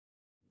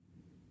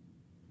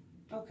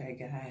Okay,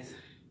 guys,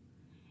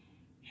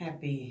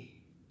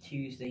 happy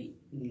Tuesday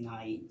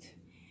night.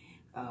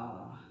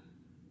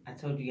 I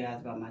told you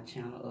guys about my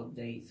channel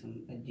update,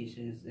 some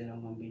additions that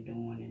I'm gonna be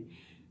doing, and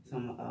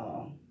some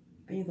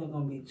things are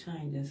gonna be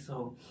changing.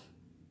 So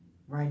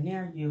right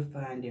now you're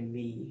finding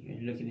me,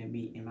 you're looking at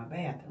me in my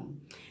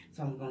bathroom.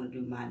 So I'm gonna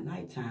do my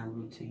nighttime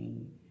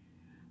routine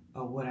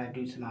of what I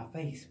do to my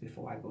face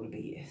before I go to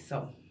bed.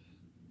 So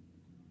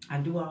I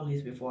do all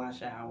this before I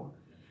shower.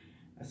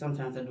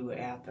 Sometimes I do it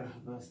after,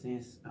 but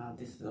since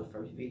this is the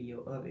first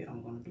video of it,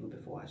 I'm going to do it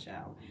before I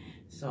shower.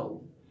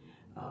 So,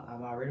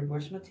 I've already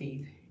brushed my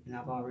teeth, and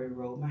I've already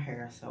rolled my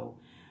hair, so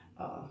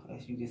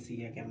as you can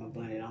see, I got my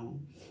bonnet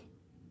on.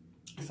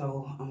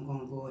 So, I'm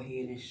going to go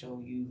ahead and show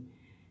you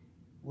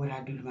what I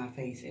do to my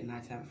face at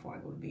nighttime before I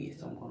go to bed.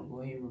 So, I'm going to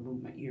go ahead and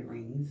remove my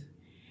earrings.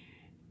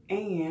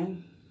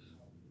 And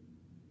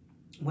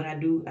what I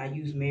do, I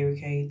use Mary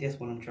Kay. That's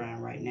what I'm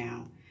trying right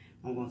now.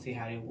 I'm going to see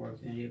how that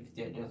works, and if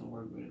that doesn't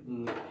work really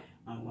good,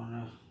 I'm going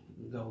to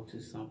go to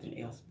something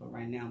else. But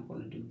right now, I'm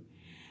going to do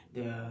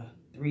the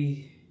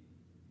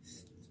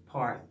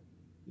 3-part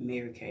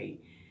Mary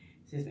Kay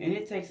system. And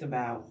it takes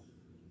about,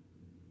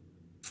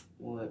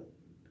 what,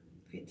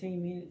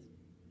 15 minutes?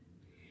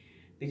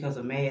 Because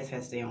a mask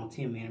has to stay on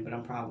 10 minutes, but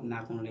I'm probably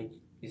not going to let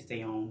it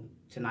stay on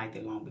tonight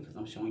that long because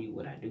I'm showing you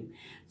what I do.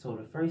 So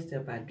the first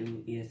step I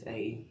do is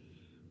a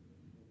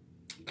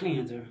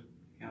cleanser.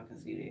 Y'all can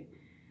see that.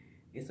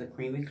 It's a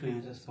creamy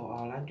cleanser, so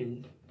all I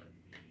do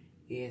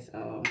is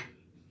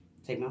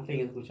take my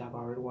fingers, which I've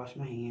already washed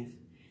my hands,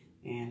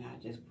 and I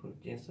just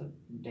put just a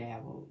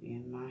dabble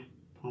in my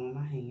palm of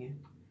my hand.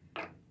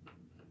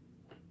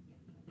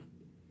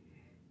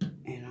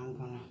 And I'm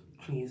gonna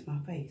cleanse my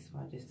face. So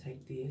I just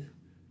take this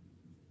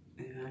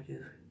and I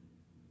just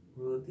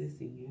rub this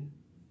in.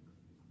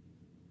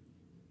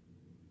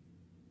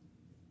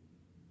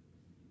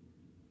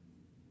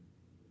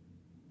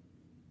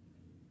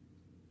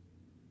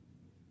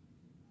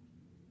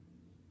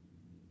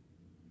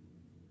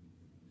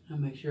 I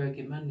make sure I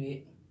get my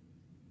neck.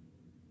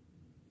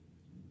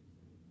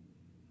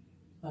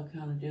 I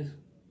kind of just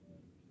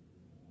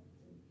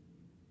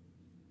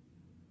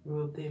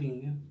rub that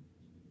in.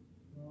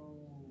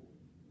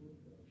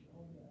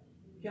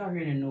 Y'all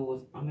hear the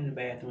noise? I'm in the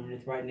bathroom.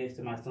 It's right next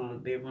to my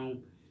son's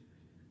bedroom.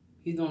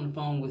 He's on the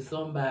phone with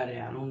somebody.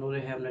 I don't know,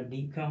 they're having a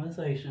deep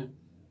conversation,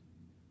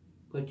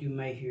 but you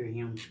may hear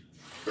him.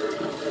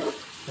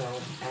 So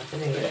after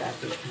that, I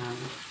just kind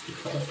of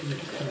put the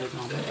clothes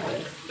on my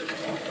face.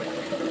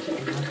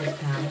 And I just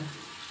kind of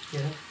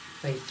get a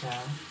face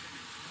towel.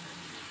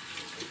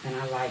 And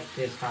I like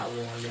this hot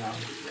water, y'all.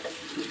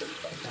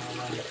 That's all I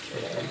like.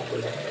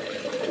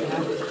 And I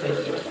just take it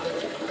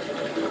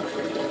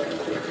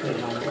and put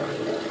it on my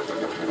face.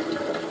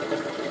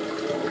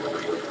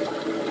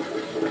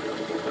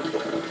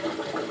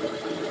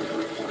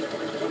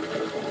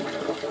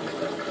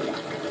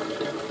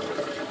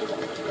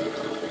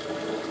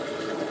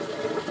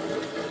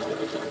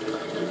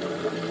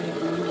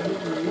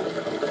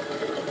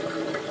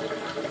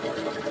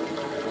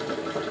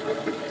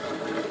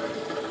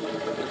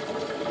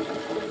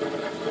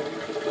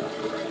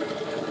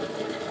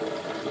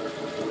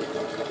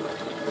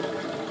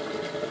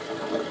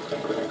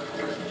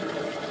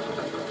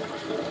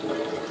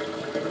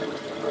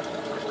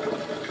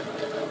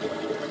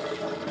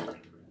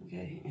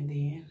 Okay, and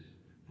then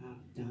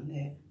I've done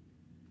that.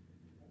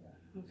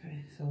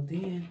 Okay, so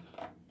then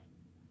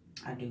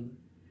I do,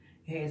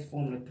 it has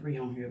Formula 3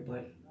 on here,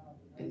 but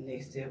the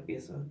next step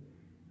is a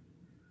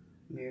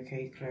Mary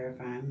Kay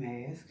clarifying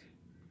mask.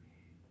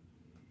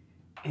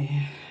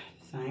 And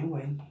same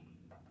way,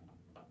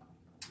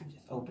 I just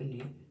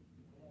opened it.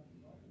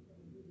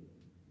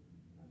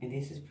 And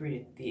this is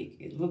pretty thick.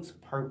 It looks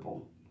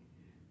purple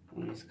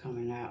when it's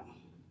coming out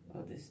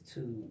of this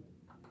tube.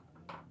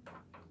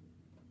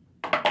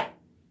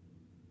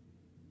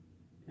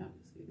 Y'all can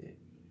see that.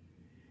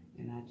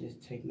 And I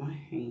just take my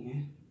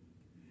hand,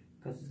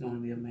 because it's going to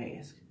be a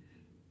mask,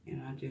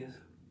 and I just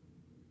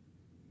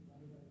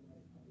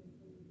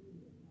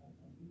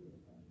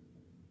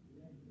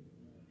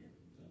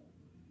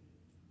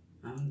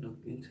look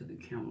into the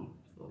camera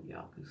so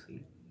y'all can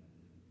see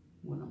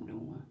what I'm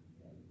doing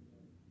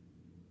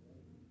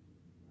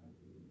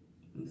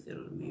instead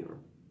of the mirror.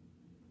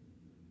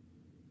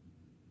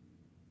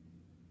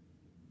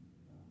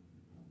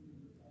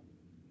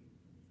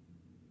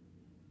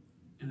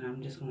 And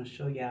I'm just going to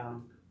show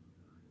y'all.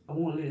 I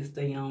won't let it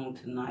stay on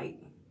tonight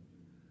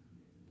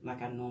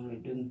like I normally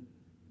do,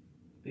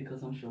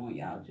 because I'm showing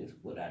y'all just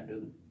what I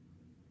do.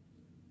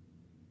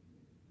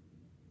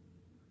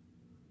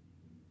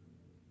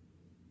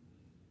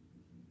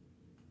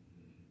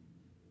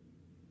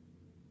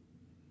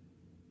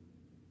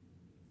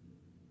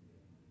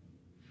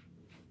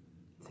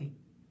 See?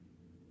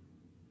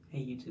 Hey,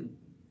 YouTube.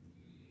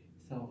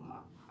 So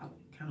I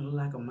kind of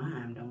look like a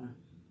mime, don't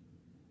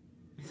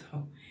I?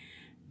 So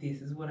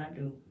this is what I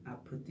do. I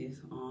put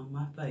this on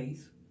my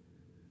face,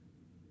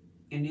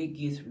 and it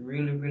gets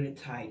really, really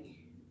tight,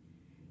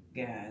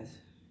 guys.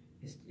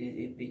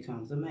 It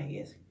becomes a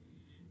mask.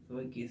 so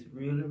it gets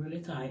really,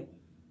 really tight.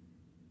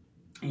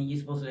 And you're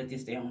supposed to let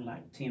this stay on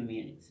like 10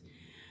 minutes.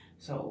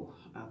 So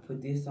I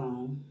put this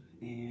on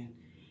and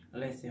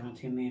let it stay on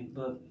 10 minutes.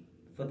 But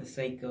for the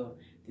sake of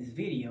this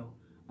video,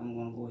 I'm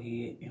gonna go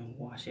ahead and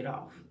wash it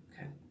off.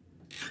 Okay.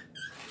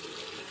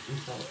 And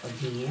so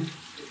again,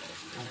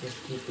 I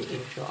just get the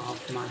extra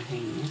off my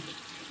hand.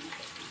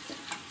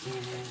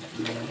 And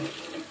I'm gonna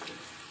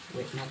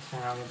wet my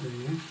towel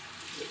again.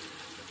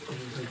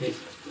 Using this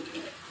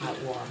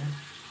hot water.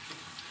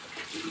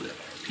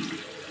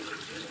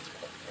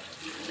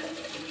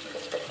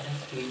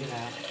 Let's squeeze it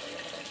out.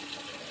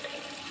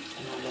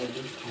 And I lay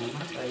this on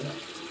my face.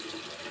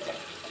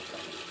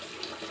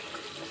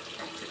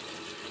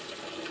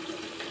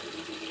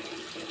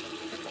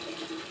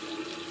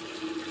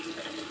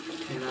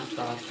 And I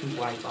start to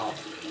wipe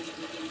off.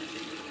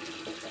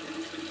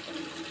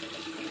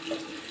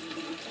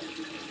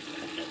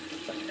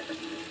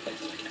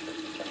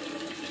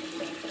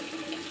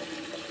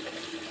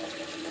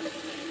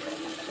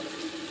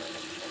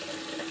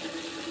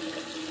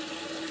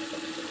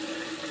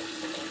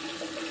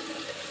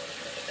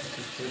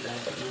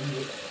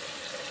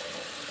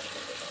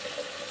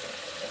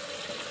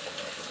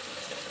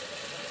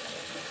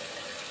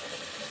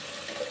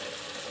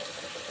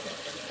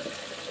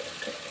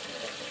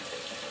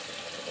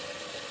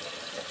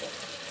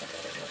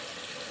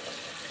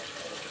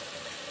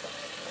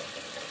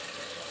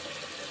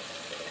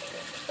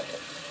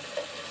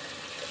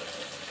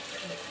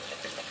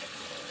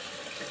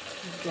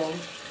 So, now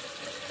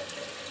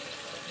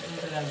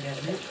that I've got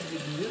this pretty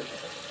good,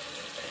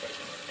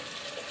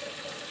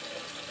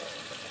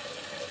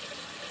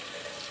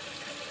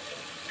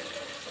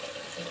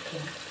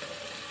 okay.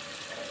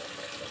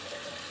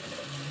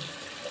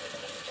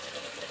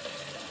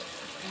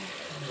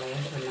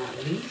 Last but not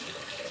least,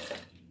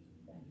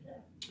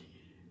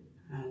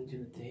 I'll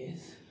do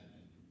this.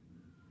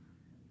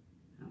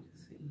 Let's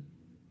see.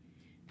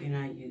 Then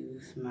I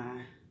use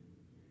my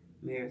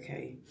Mary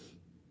Kay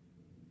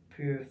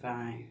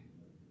Purifying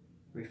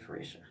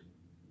Refresher.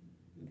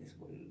 This is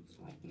what it looks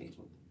like,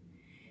 liquid.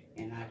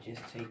 And I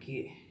just take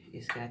it.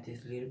 It's got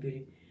this little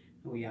bitty,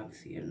 oh y'all can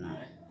see it or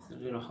not. It's a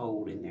little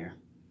hole in there.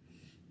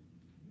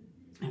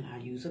 And I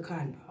use a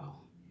cotton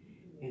ball.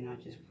 And I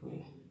just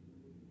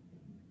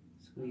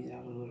squeeze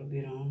out a little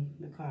bit on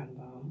the cotton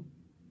ball.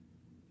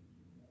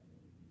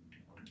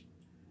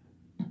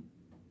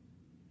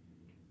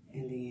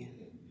 And then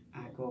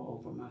I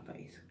go over my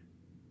face.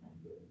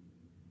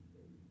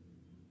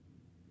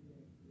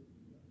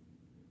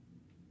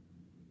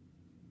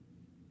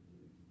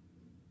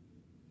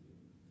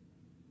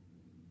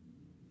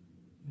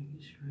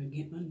 Making sure I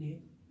get my neck.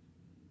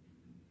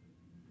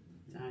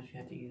 Sometimes you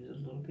have to use a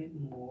little bit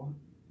more.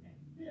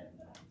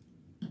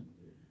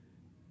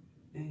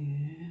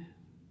 And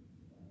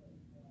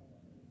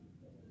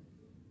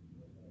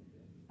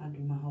I do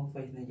my whole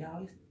face. Now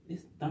y'all,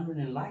 it's thundering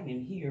and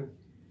lightning here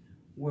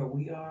where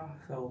we are,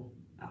 so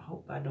I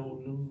hope I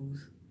don't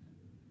lose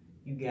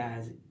you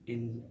guys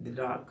in the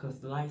dark,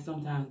 because the lights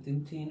sometimes do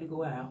tend to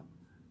go out,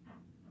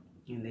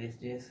 and that's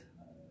just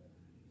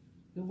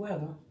the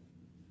weather.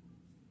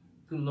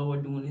 Good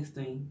Lord doing this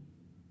thing.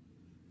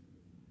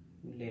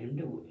 We let him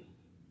do it.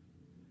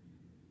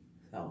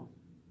 So,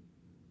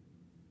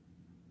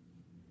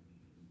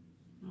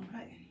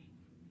 alright.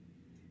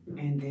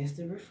 And that's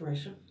the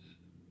refresher.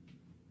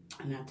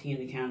 And I tend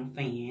to kind of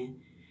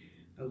fan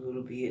a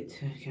little bit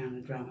to kind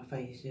of dry my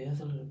face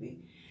just a little bit.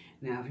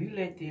 Now, if you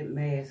let that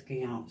mask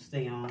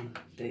stay on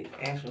the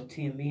actual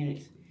 10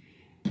 minutes,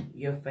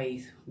 your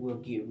face will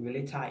get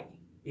really tight.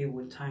 It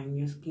will tighten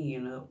your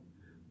skin up,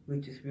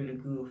 which is really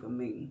good for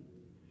me.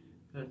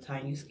 It'll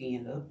tighten your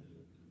skin up.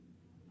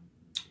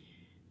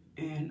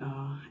 And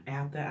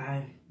after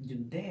I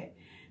do that,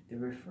 the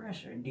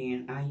refresher,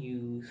 then I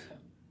use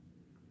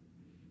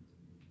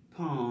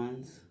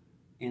Pond's,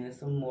 and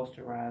it's a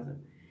moisturizer.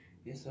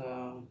 It's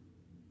a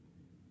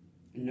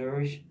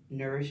nourishing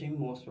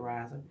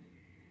moisturizer.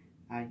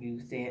 I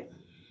use that.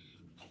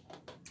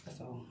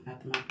 So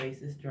after my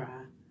face is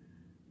dry,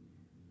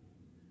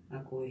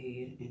 I go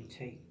ahead and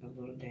take a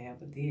little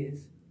dab of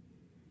this,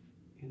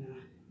 and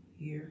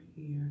here,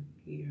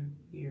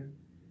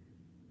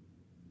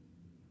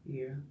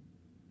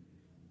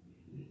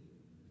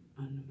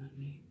 under my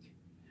neck,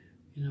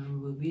 and I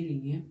rub it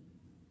in.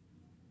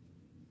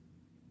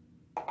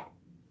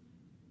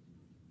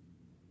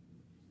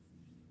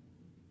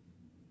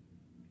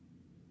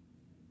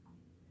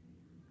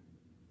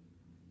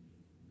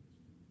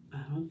 I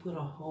don't put a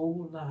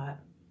whole lot,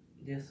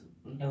 just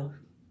enough.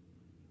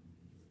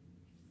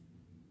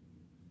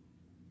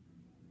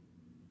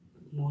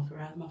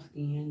 Moisturize my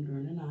skin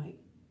during the night.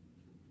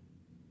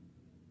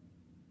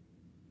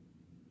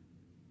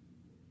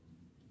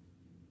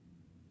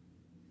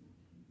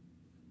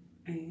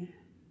 And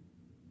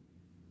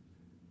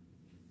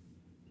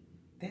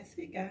that's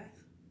it,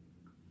 guys.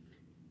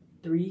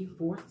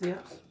 3-4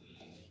 steps.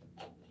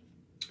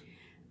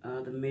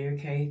 The Mary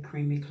Kay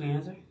Creamy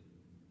Cleanser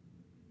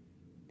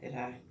that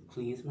I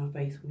cleanse my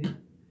face with.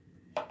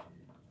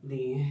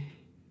 Then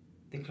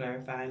the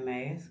clarifying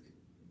mask,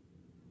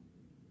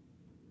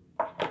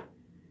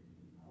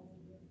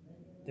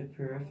 the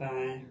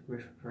purifying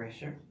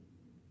refresher,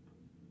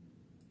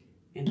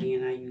 and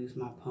then I use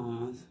my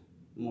Pond's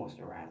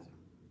moisturizer.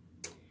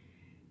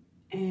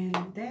 And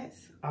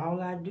that's all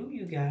I do,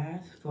 you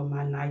guys, for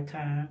my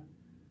nighttime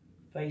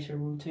facial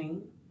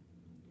routine.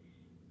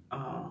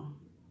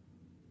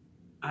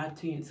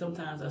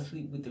 Sometimes I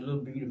sleep with the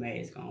little beauty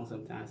mask on,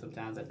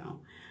 sometimes I don't.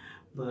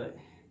 But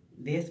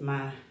that's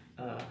my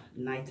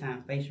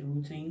nighttime facial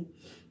routine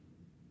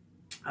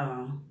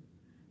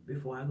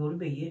before I go to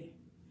bed.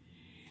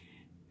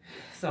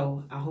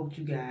 So I hope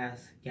you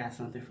guys got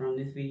something from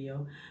this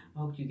video. I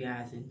hope you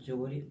guys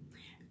enjoyed it.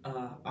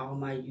 All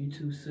my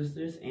YouTube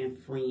sisters and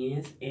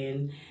friends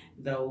and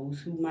those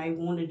who might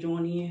want to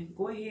join in,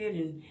 go ahead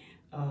and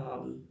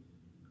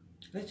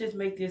let's just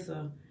make this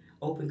a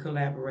open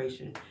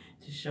collaboration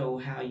to show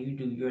how you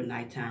do your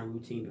nighttime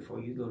routine before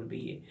you go to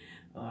bed.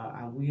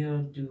 I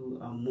will do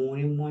a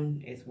morning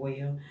one as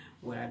well.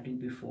 What I do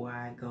before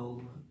I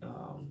go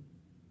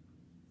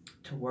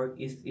to work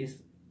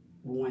is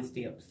one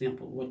step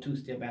simple, or two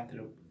step after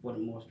for the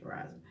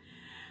moisturizer,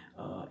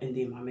 and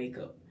then my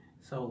makeup.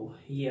 So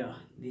yeah,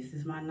 this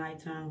is my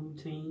nighttime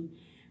routine.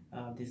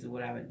 This is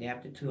what I've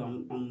adapted to.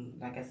 I'm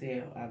like I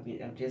said,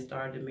 I've just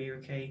started the Mary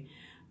Kay.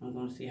 I'm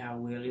gonna see how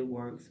well it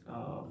works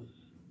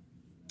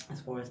as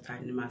far as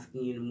tightening my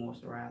skin and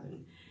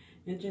moisturizing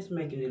and just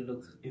making it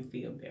look and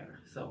feel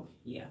better. So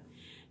yeah,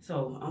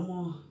 so I'm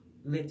gonna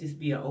let this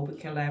be an open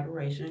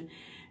collaboration.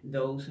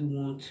 Those who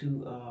want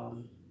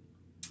to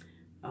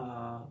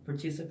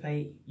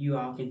participate, you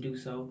all can do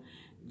so.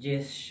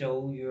 Just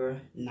show your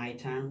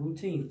nighttime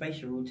routine,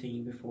 facial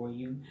routine, before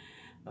you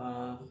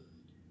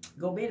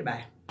go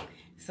bed-bye.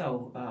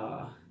 So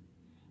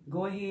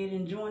go ahead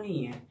and join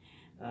in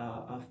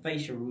a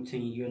facial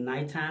routine, your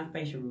nighttime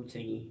facial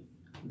routine.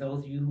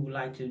 Those of you who would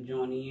like to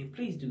join in,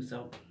 please do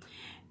so.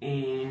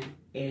 And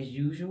as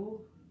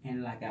usual,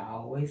 and like I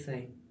always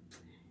say,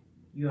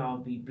 you all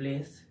be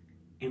blessed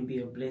and be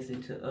a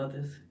blessing to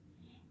others.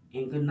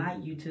 And good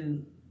night,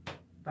 YouTube.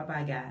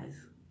 Bye-bye, guys.